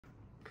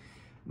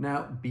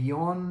Now,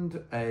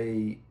 beyond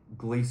a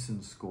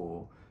Gleason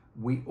score,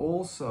 we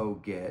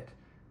also get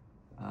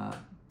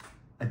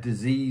a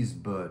disease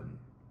burden,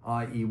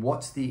 i.e.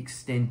 what's the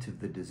extent of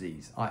the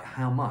disease?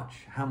 How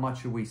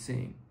much are we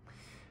seeing?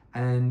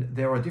 And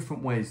there are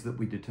different ways that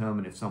we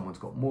determine if someone's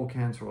got more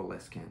cancer or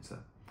less cancer.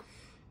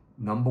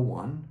 Number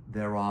one,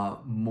 there are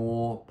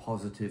more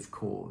positive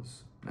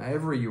cores. Now,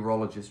 every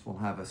urologist will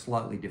have a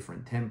slightly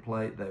different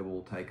template. They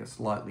will take a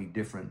slightly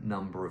different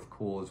number of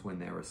cores when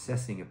they're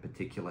assessing a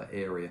particular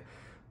area.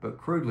 But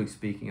crudely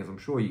speaking, as I'm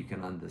sure you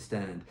can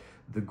understand,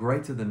 the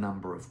greater the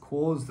number of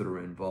cores that are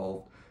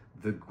involved,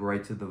 the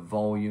greater the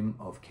volume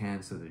of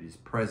cancer that is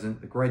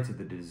present, the greater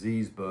the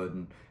disease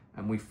burden,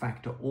 and we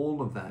factor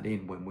all of that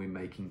in when we're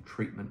making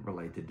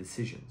treatment-related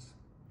decisions.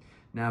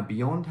 Now,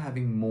 beyond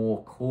having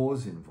more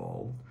cores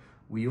involved,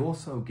 we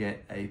also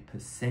get a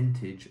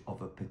percentage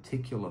of a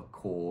particular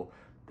core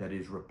that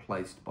is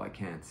replaced by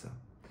cancer.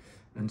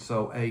 And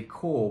so a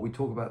core, we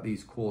talk about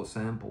these core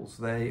samples,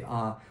 they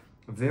are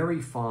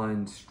very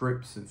fine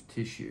strips of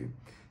tissue.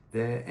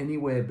 They're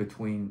anywhere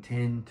between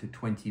 10 to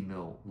 20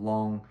 mil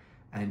long,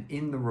 and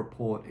in the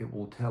report it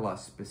will tell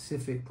us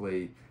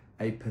specifically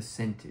a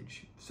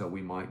percentage. So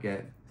we might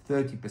get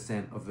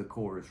 30% of the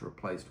core is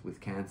replaced with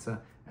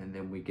cancer, and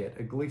then we get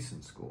a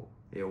Gleason score.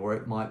 Or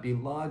it might be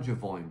larger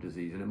volume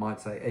disease, and it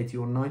might say 80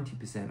 or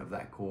 90% of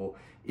that core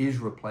is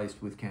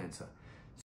replaced with cancer.